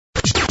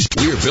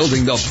We're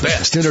building the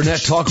best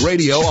Internet talk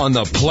radio on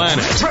the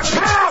planet.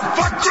 Prepare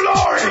for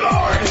glory!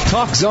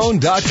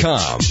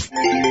 TalkZone.com.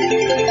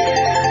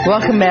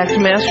 Welcome back to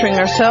Mastering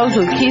Ourselves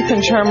with Keith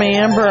and Charmy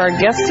Amber. Our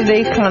guest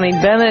today, Connie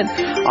Bennett,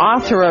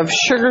 author of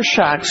Sugar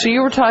Shock. So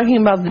you were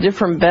talking about the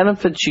different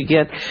benefits you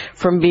get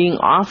from being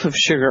off of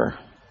sugar.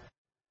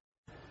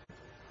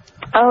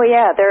 Oh,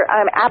 yeah, they're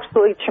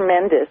absolutely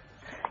tremendous.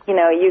 You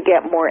know, you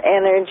get more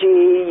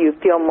energy, you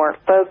feel more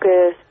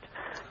focused,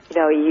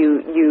 you know,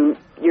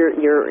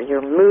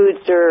 your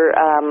moods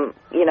are,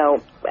 you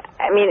know,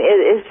 I mean,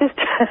 it's just,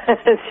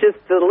 it's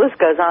just, the list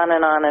goes on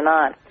and on and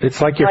on.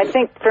 It's like I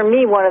think for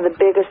me, one of the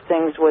biggest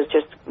things was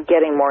just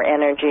getting more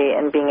energy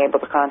and being able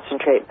to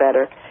concentrate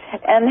better.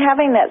 And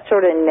having that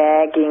sort of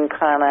nagging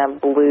kind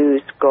of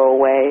blues go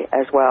away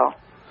as well.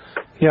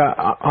 Yeah,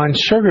 on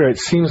sugar, it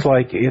seems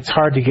like it's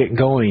hard to get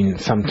going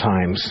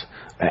sometimes.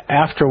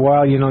 After a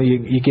while, you know,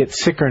 you get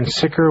sicker and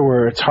sicker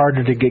where it's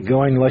harder to get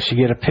going unless you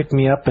get a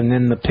pick-me-up, and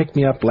then the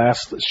pick-me-up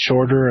lasts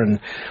shorter, and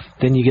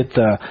then you get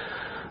the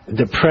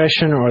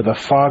depression or the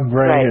fog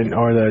brain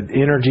or the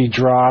energy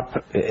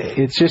drop.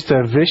 It's just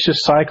a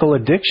vicious cycle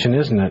addiction,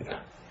 isn't it?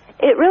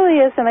 It really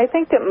is, and I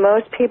think that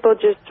most people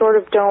just sort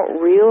of don't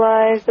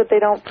realize that they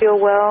don't feel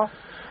well.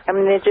 I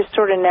mean, they just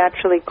sort of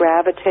naturally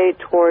gravitate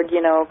toward,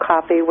 you know,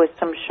 coffee with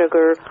some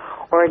sugar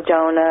or a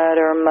donut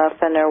or a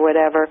muffin or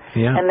whatever.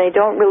 Yeah. And they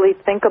don't really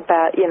think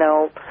about, you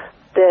know,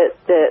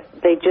 that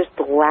they just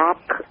lack,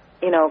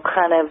 you know,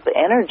 kind of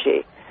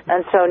energy.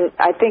 And so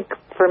I think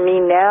for me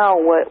now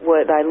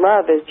what I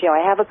love is, you know,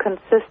 I have a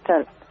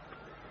consistent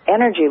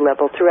energy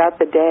level throughout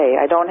the day.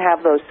 I don't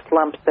have those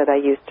slumps that I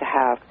used to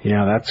have.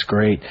 Yeah, that's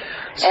great.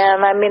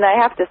 And, I mean, I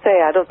have to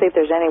say, I don't think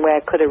there's any way I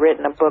could have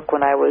written a book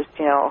when I was,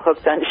 you know,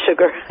 hooked on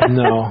sugar.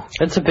 No.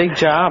 It's a big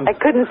job. I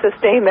couldn't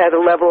sustain that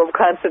level of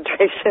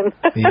concentration.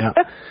 Yeah.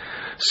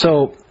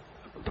 So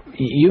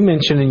you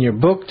mentioned in your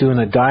book doing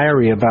a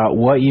diary about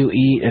what you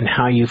eat and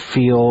how you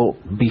feel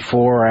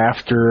before or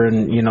after,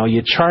 and, you know,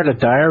 you chart a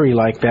diary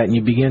like that and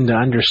you begin to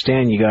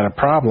understand you got a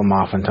problem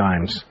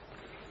oftentimes.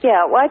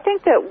 Yeah, well, I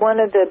think that one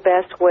of the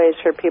best ways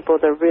for people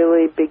to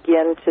really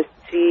begin to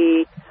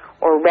see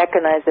or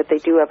recognize that they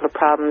do have a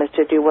problem is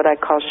to do what I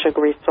call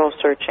sugary soul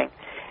searching.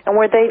 And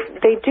where they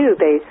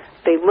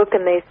look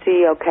and they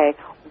see, okay,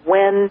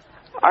 when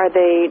are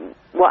they,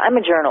 well, I'm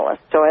a journalist,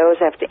 so I always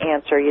have to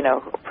answer, you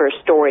know, for a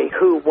story,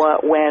 who,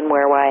 what, when,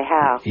 where, why,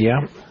 how.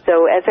 Yeah.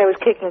 So as I was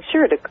kicking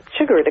sugar,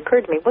 it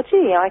occurred to me, well,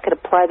 gee, you know, I could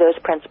apply those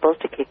principles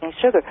to kicking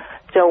sugar.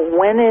 So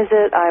when is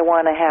it I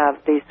want to have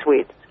these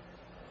sweets?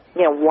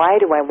 You know, why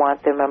do I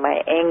want them? Am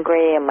I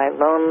angry? Am I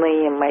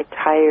lonely? Am I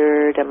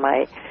tired? Am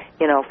I,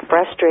 you know,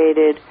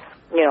 frustrated?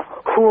 You know,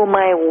 who am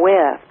I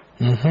with?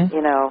 Mm-hmm.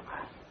 You know,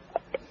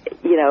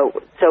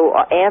 so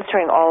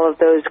answering all of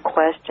those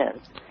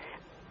questions.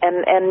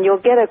 And you'll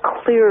get a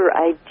clearer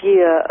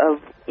idea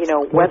of, you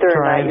know, whether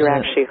or not you're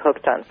actually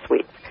hooked on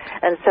sweets.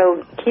 And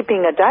so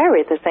keeping a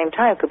diary at the same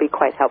time could be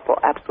quite helpful,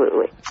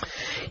 absolutely.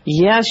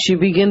 Yes, you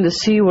begin to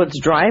see what's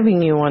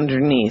driving you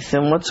underneath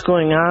and what's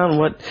going on,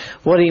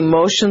 what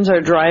emotions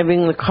are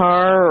driving the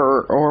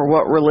car, or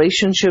what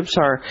relationships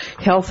are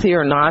healthy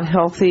or not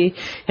healthy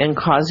and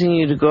causing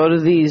you to go to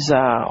these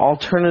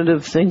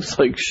alternative things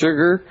like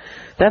sugar.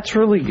 That's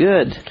really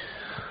good.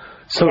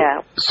 So,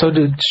 yeah. So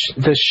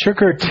does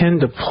sugar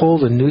tend to pull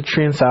the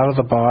nutrients out of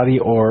the body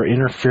or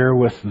interfere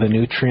with the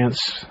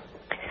nutrients?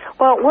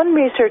 Well, one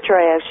researcher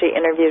I actually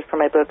interviewed for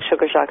my book,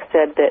 Sugar Shock,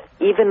 said that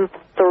even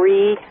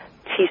 3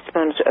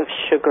 teaspoons of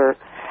sugar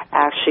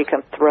actually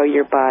can throw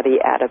your body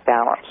out of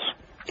balance.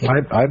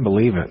 I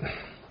believe it.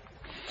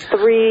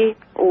 3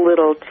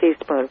 little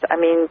teaspoons. I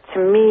mean, to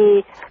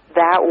me,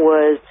 that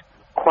was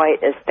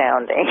quite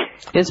astounding.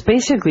 It's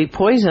basically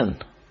poison.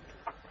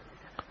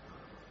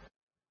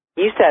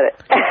 You said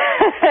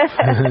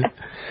it.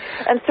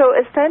 And so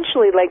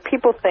essentially, like,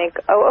 people think,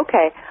 oh,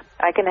 okay,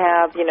 I can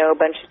have, you know, a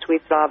bunch of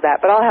sweets and all of that,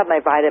 but I'll have my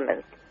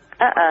vitamins.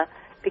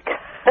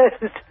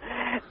 Because,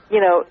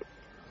 you know,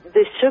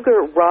 the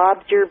sugar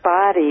robs your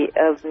body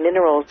of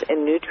minerals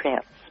and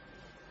nutrients.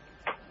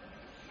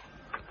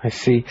 I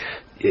see.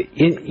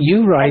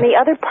 You write... And the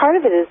other part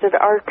of it is that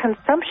our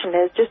consumption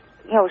has just,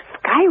 you know,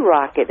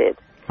 skyrocketed.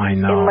 I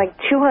know. In like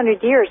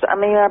 200 years. I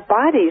mean, our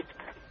bodies,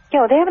 you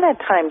know, they haven't had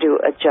time to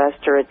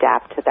adjust or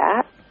adapt to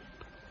that.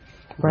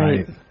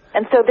 Right.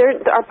 And so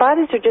our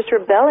bodies are just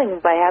rebelling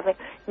by having,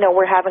 you know,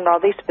 we're having all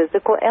these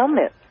physical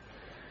ailments.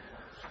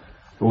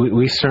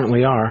 We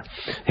certainly are.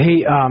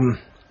 Hey,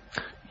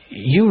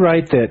 you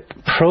write that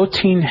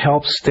protein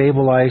helps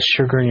stabilize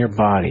sugar in your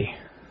body.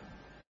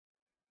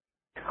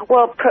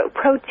 Well,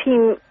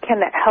 protein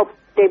can help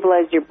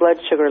stabilize your blood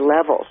sugar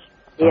levels.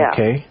 Yeah.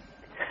 Okay.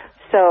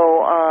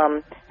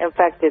 So, in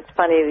fact, it's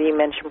funny that you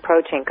mentioned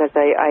protein because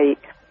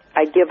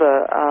I give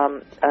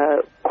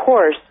a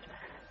course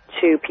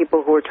to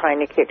people who are trying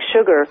to kick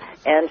sugar,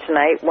 and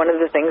tonight one of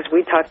the things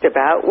we talked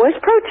about was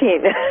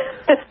protein,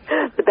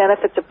 the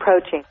benefits of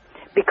protein.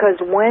 Because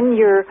when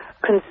you're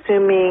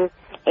consuming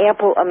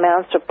ample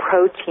amounts of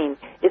protein,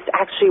 it's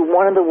actually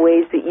one of the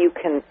ways that you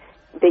can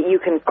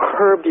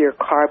curb your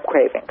carb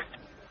cravings.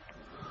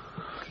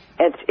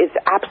 It's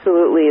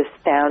absolutely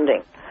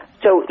astounding.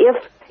 So if,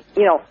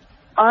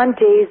 on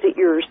days that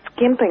you're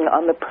skimping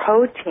on the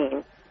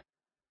protein,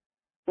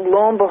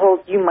 lo and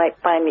behold, you might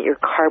find that your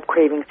carb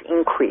cravings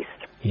increase.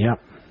 Yep.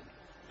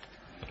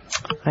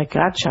 I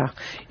gotcha.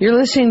 You're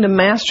listening to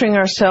Mastering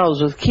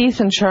Ourselves with Keith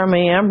and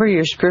Charmaine Amber,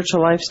 your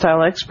spiritual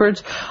lifestyle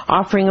experts,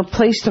 offering a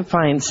place to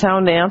find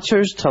sound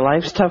answers to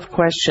life's tough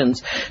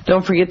questions.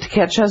 Don't forget to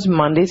catch us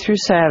Monday through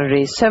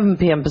Saturday, 7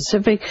 p.m.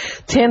 Pacific,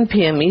 10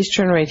 p.m.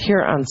 Eastern, right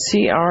here on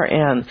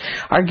CRN.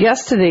 Our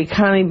guest today,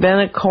 Connie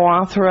Bennett,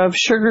 co-author of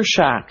Sugar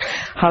Shock,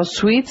 How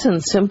Sweets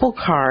and Simple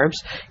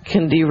Carbs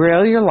Can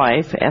Derail Your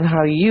Life and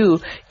How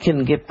You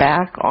Can Get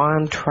Back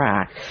on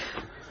Track.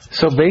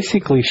 So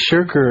basically,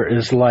 sugar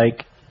is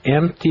like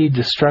empty,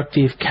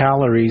 destructive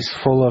calories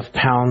full of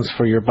pounds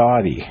for your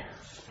body.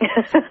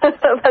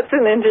 That's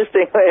an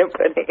interesting way of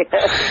putting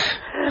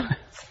it.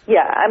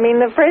 Yeah, I mean,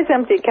 the phrase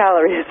empty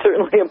calories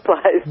certainly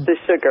applies to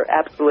sugar,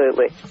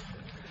 absolutely.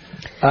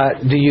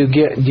 Do you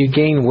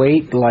gain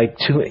weight like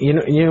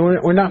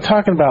we're not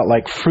talking about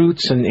like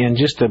fruits and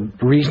just a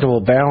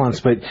reasonable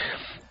balance, but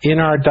in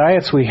our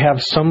diets, we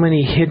have so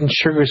many hidden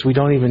sugars we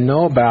don't even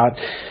know about,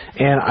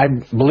 and I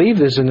believe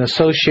there's an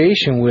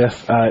association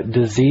with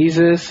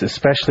diseases,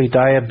 especially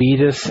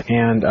diabetes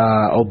and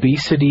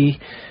obesity,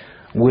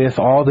 with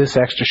all this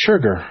extra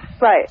sugar.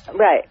 Right.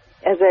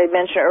 As I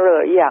mentioned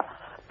earlier,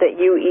 that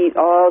you eat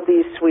all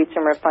these sweets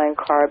and refined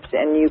carbs,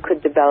 and you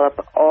could develop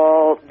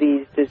all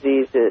these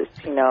diseases,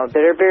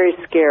 that are very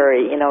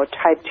scary,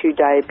 type 2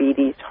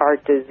 diabetes,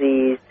 heart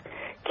disease,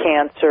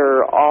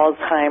 cancer,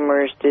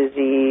 Alzheimer's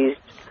disease,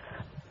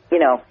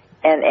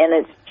 and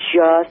it's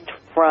just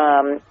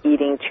from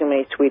eating too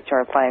many sweets and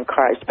refined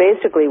carbs.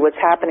 Basically, what's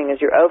happening is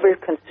you're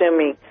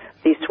over-consuming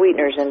these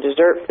sweeteners and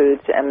dessert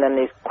foods and then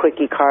these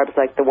quickie carbs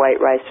like the white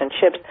rice and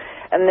chips,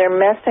 and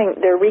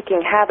they're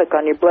wreaking havoc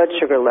on your blood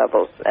sugar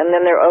levels, and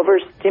then they're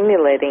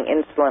overstimulating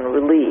insulin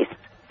release,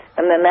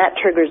 and then that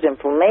triggers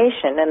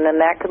inflammation, and then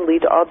that can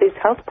lead to all these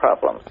health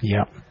problems.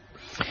 Yep.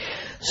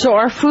 So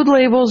are food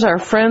labels our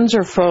friends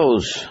or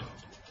foes?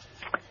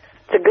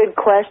 It's a good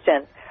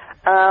question.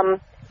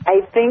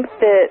 I think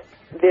that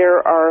there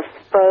are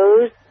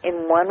foes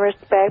in one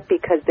respect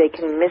because they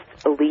can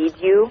mislead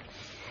you,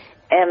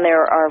 and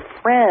there are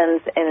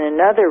friends in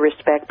another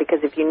respect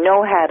because if you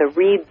know how to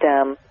read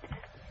them,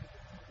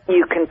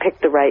 you can pick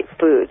the right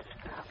foods.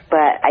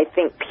 But I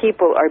think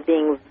people are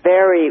being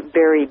very,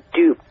 very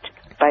duped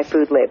by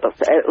food labels.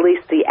 At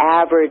least the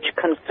average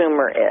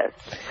consumer is.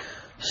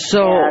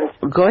 So,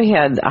 go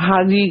ahead.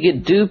 How do you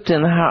get duped,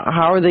 and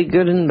how are they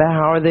good and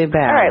how are they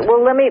bad? All right.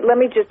 Well, let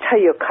me just tell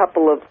you a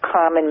couple of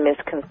common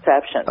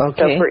misconceptions.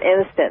 Okay. So, for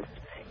instance,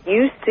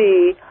 you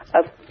see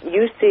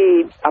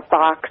a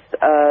box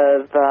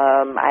of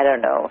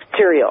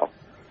cereal,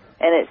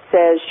 and it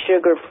says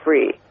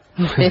sugar-free.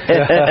 Yeah.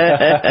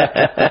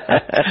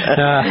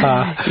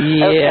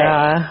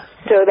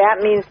 Okay. So that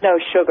means no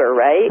sugar,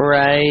 right?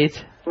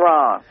 Right.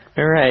 Wrong.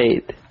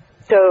 Right.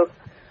 So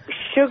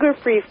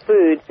sugar-free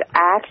foods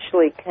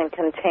actually can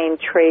contain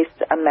trace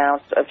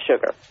amounts of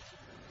sugar,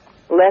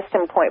 less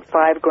than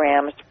 0.5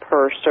 grams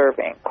per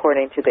serving,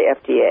 according to the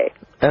FDA.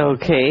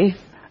 Okay.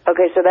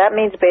 Okay, so that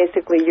means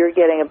basically you're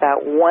getting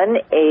about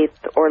 1/8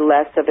 or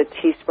less of a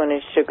teaspoon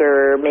of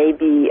sugar,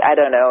 maybe,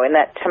 in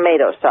that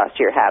tomato sauce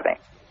you're having.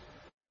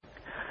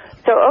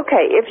 So,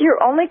 okay, if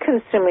you're only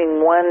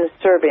consuming one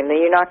serving, then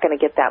you're not going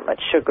to get that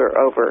much sugar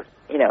over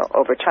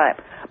time.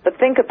 But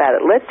think about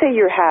it. Let's say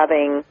you're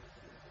having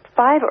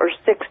 5 or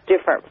 6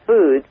 different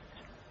foods,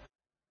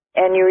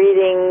 and you're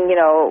eating,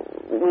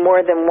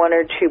 more than 1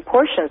 or 2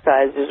 portion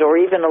sizes, or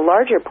even a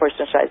larger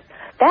portion size.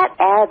 That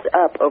adds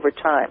up over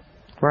time.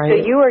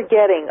 Right. So you are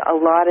getting a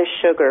lot of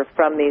sugar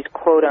from these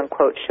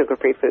quote-unquote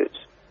sugar-free foods.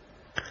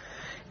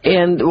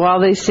 And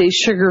while they say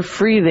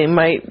sugar-free, they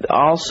might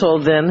also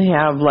then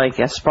have, like,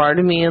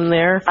 aspartame in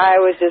there? I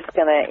was just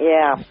going to,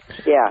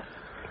 yeah.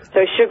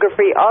 So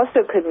sugar-free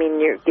also could mean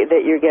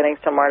that you're getting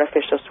some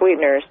artificial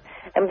sweeteners.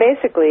 And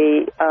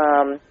basically,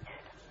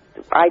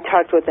 I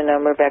talked with a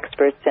number of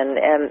experts, and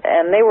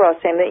they were all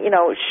saying that,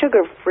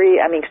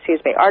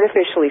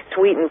 artificially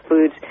sweetened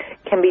foods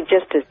can be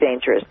just as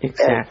dangerous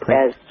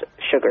as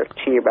sugar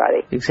to your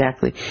body.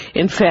 Exactly.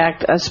 In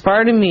fact,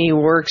 aspartame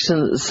works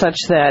in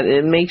such that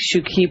it makes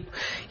you keep,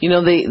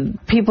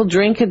 people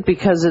drink it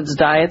because it's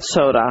diet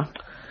soda,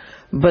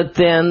 but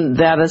then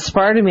that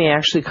aspartame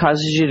actually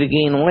causes you to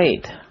gain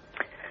weight.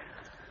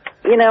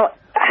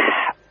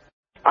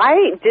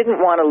 I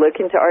didn't want to look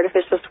into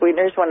artificial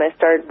sweeteners when I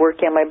started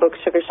working on my book,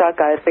 Sugar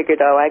Shock. I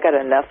figured, I got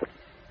enough,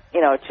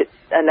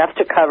 enough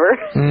to cover.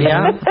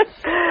 Yeah.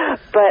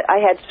 But I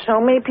had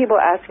so many people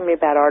asking me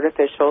about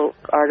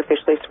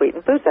artificially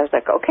sweetened foods. I was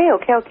like, okay,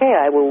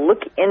 I will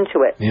look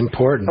into it.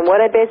 Important. And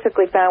what I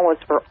basically found was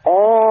for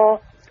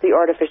all the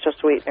artificial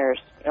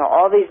sweeteners,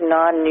 all these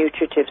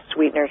non-nutritive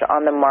sweeteners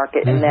on the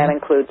market, and that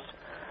includes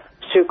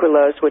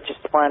sucralose, which is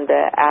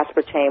Splenda,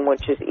 aspartame,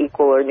 which is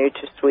equal or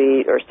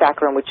NutraSweet, or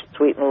saccharin, which is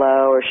sweet and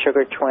low, or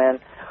sugar twin,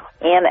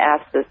 and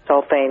acid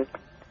sulfame,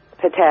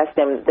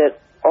 potassium,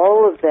 that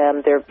all of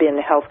them, there have been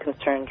health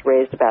concerns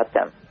raised about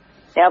them.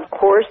 Now, of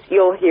course,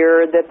 you'll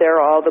hear that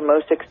they're all the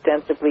most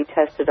extensively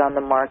tested on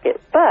the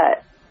market.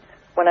 But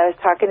when I was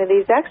talking to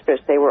these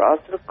experts, they were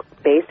also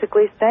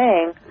basically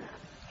saying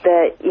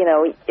that, you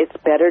know, it's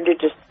better to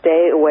just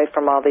stay away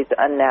from all these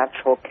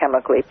unnatural,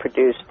 chemically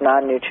produced,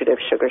 non-nutritive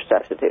sugar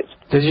substitutes.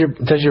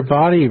 Does your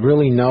body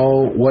really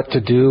know what to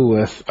do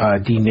with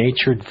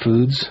denatured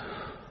foods?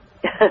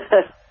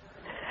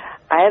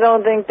 I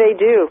don't think they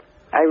do.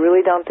 I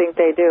really don't think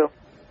they do.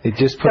 It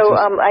just puts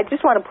I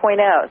just want to point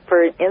out,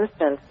 for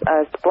instance,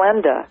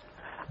 Splenda,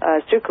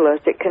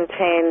 sucralose, it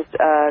contains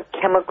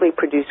chemically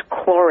produced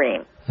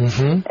chlorine,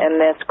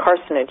 and that's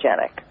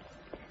carcinogenic.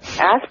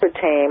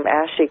 Aspartame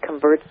actually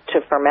converts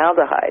to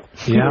formaldehyde,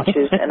 which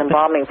is an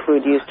embalming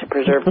fluid used to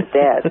preserve the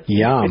dead.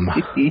 Yum.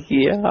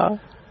 Yeah.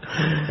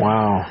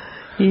 Wow.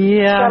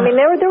 Yeah. So, I mean,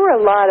 there were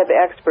a lot of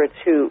experts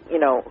who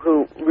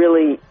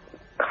really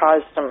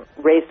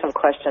raised some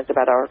questions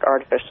about our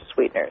artificial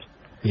sweeteners.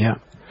 Yeah.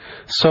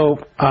 So,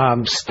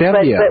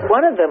 stevia. But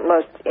one of the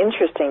most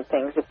interesting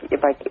things,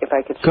 if I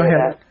could Go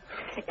share ahead.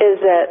 that, is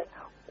that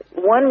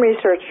one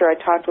researcher I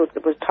talked with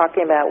was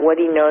talking about what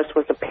he noticed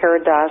was a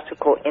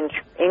paradoxical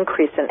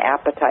increase in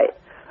appetite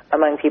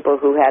among people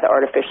who had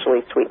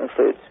artificially sweetened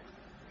foods.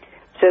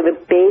 So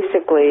that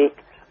basically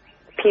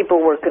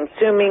people were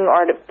consuming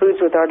foods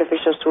with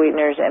artificial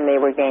sweeteners and they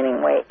were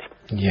gaining weight.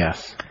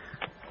 Yes.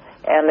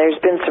 And there's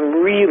been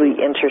some really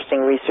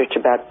interesting research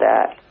about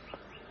that.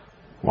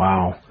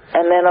 Wow.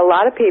 And then a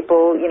lot of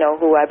people,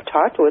 who I've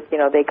talked with,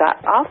 they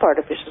got off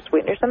artificial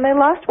sweeteners and they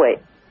lost weight.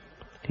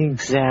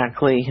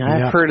 Exactly.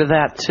 I've heard of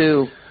that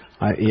too.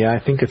 I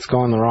think it's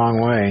going the wrong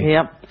way.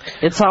 Yep.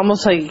 It's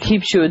almost like it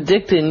keeps you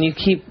addicted and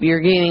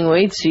you're gaining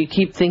weight, so you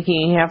keep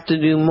thinking you have to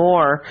do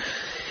more.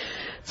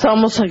 It's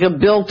almost like a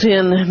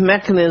built-in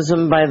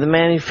mechanism by the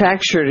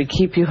manufacturer to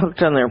keep you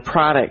hooked on their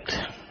product.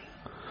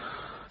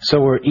 So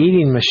we're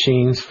eating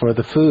machines for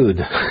the food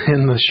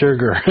and the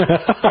sugar.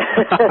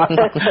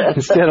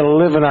 Instead of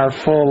living our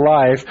full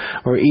life,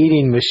 we're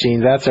eating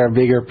machines. That's our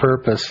bigger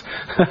purpose.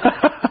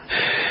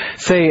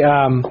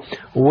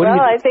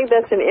 I think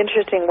that's an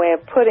interesting way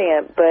of putting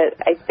it,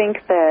 but I think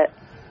that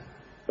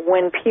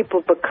when people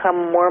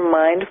become more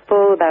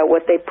mindful about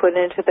what they put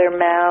into their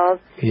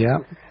mouths,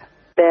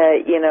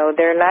 that,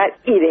 they're not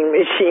eating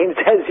machines,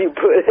 as you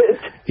put it.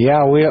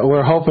 Yeah,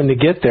 we're hoping to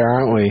get there,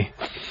 aren't we?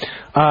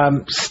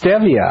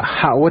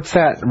 Stevia, what's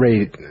that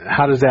rate?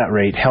 How does that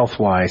rate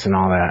health-wise and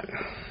all that?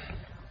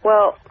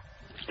 Well,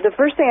 the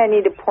first thing I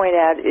need to point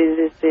out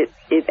is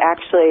it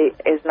actually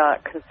is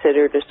not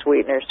considered a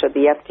sweetener, so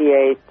the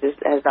FDA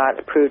has not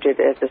approved it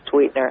as a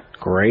sweetener.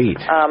 Great.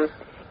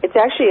 It's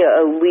actually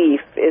a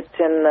leaf. It's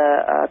in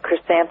the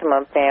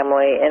chrysanthemum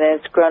family, and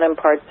it's grown in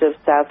parts of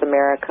South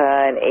America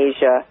and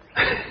Asia.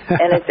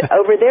 And it's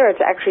over there,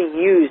 it's actually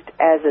used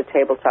as a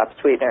tabletop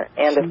sweetener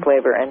and a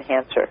flavor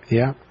enhancer.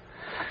 Yeah.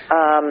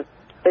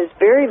 It's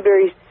very,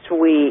 very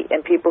sweet,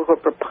 and people who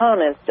are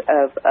proponents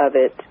of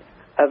it,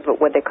 of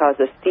what they call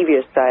the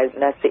stevia side,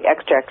 and that's the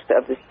extracts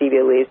of the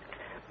stevia leaves,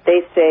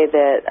 they say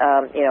that,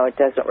 it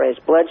doesn't raise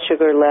blood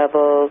sugar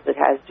levels, it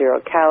has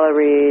 0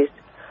 calories,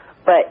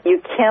 but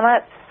you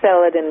cannot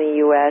sell it in the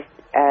U.S.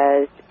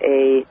 as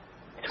a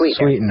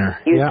sweetener.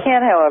 You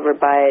can, however,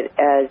 buy it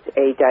as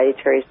a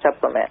dietary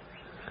supplement.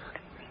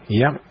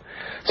 Yep.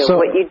 So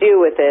what you do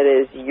with it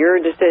is your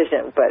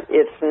decision, but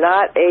it's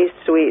not a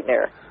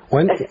sweetener.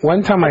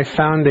 One time I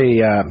found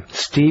a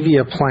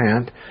stevia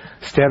plant,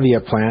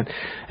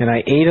 and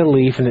I ate a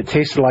leaf, and it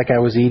tasted like I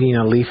was eating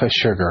a leaf of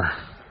sugar.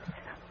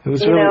 It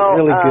was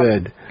really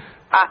good.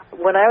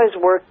 When I was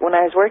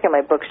working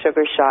my book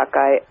Sugar Shock,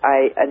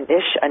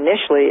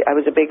 initially I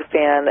was a big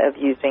fan of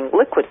using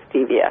liquid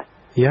stevia.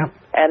 Yeah.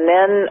 And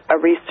then a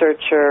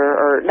researcher,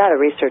 or not a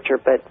researcher,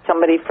 but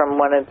somebody from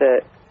one of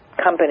the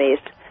companies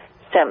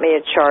sent me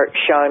a chart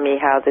showing me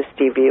how the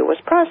stevia was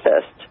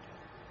processed.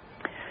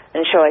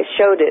 And so I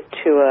showed it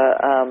to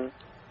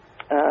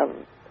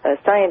a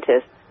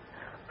scientist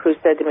who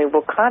said to me,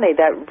 well, Connie,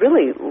 that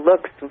really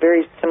looks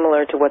very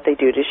similar to what they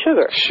do to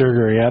sugar.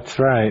 Sugar, yeah, that's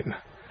right.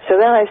 So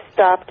then I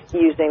stopped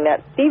using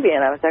that stevia,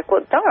 and I was like,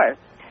 well, darn.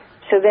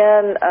 So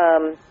then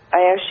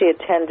I actually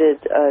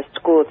attended a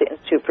school at the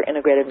Institute for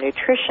Integrative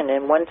Nutrition,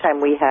 and one time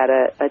we had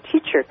a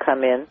teacher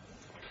come in,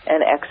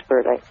 an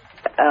expert.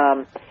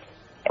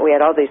 We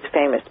had all these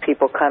famous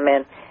people come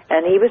in,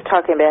 and he was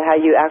talking about how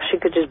you actually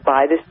could just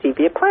buy the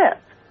stevia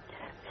plant.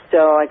 So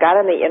I got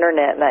on the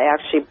Internet, and I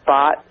actually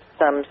bought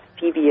some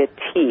stevia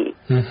tea.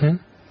 Mm-hmm.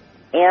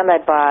 And I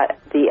bought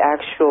the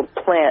actual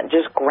plant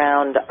just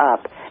ground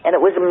up. And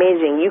it was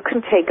amazing. You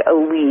can take a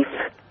leaf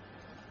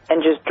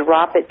and just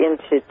drop it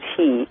into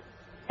tea,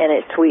 and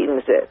it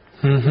sweetens it.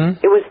 Mm-hmm.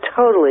 It was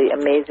totally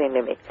amazing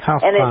to me. How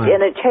fun.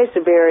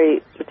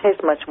 It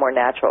tastes much more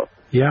natural.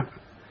 Yeah.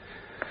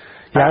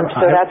 So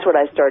that's what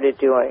I started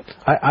doing.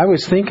 I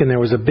was thinking there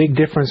was a big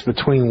difference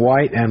between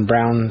white and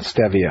brown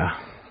stevia.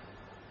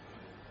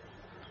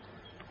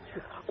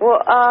 Well,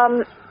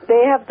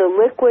 they have the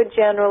liquid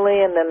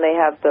generally, and then they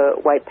have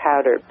the white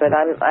powder. But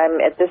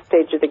I'm at this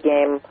stage of the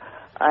game.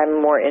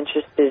 I'm more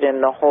interested in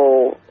the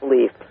whole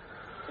leaf.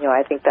 You know,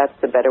 I think that's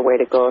the better way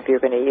to go if you're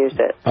going to use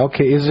it.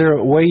 Okay, is there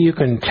a way you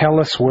can tell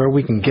us where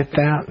we can get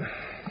that?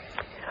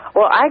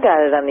 Well, I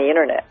got it on the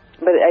internet,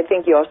 but I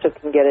think you also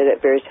can get it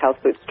at various health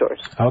food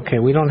stores. Okay,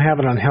 we don't have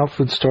it on health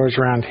food stores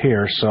around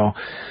here, so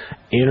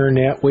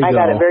internet we go. I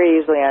got it very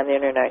easily on the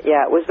internet.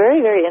 Yeah, it was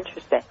very, very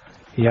interesting.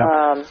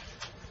 Yeah.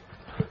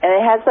 And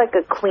it has like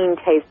a clean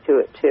taste to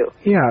it too.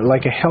 Yeah,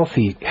 like a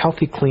healthy,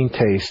 clean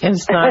taste. And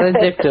it's not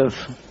addictive.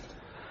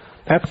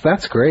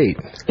 That's great.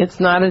 It's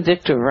not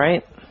addictive,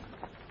 right?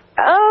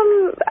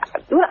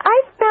 Well,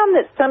 I found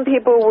that some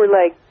people were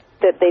like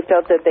that they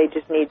felt that they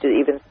just need to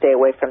even stay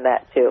away from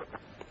that too.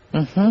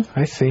 Mm-hmm.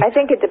 I see. I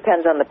think it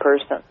depends on the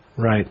person.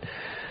 Right.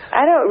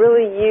 I don't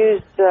really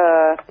use.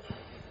 I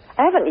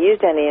haven't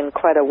used any in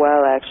quite a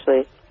while,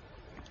 actually.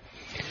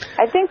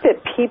 I think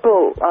that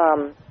people.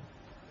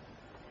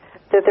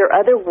 That there are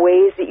other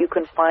ways that you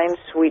can find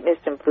sweetness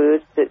in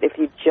foods, that if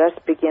you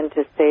just begin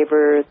to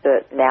savor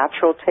the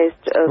natural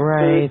taste of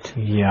foods,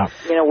 yeah,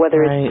 you know,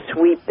 whether it's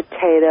sweet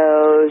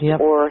potatoes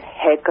or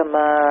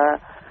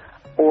jicama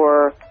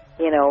or,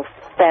 you know,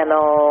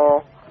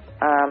 fennel,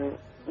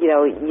 you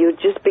know, you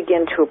just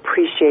begin to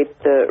appreciate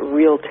the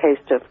real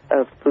taste of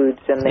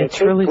foods, and they taste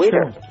really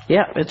sweeter. True.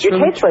 Yeah, it's Your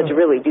really taste buds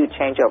really do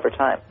change over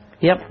time.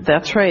 Yep,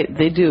 that's right.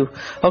 They do.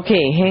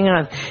 Okay, hang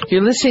on.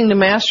 You're listening to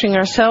Mastering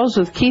Ourselves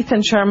with Keith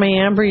and Charmaine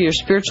Amber, your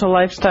spiritual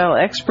lifestyle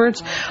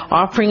experts,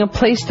 offering a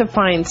place to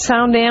find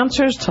sound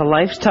answers to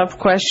life's tough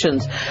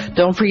questions.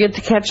 Don't forget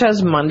to catch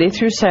us Monday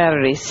through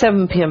Saturday,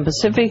 7 p.m.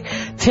 Pacific,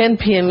 10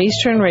 p.m.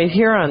 Eastern, right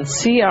here on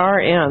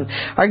CRN.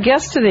 Our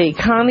guest today,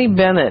 Connie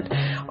Bennett,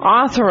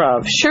 author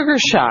of Sugar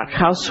Shock,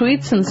 How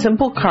Sweets and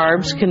Simple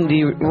Carbs Can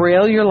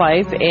Derail Your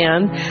Life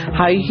and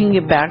How You Can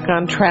Get Back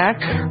on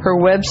Track. Her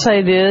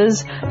website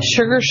is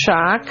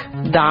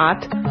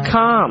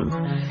sugarshock.com.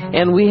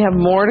 And we have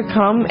more to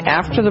come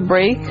after the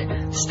break.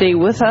 Stay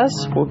with us.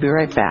 We'll be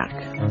right back.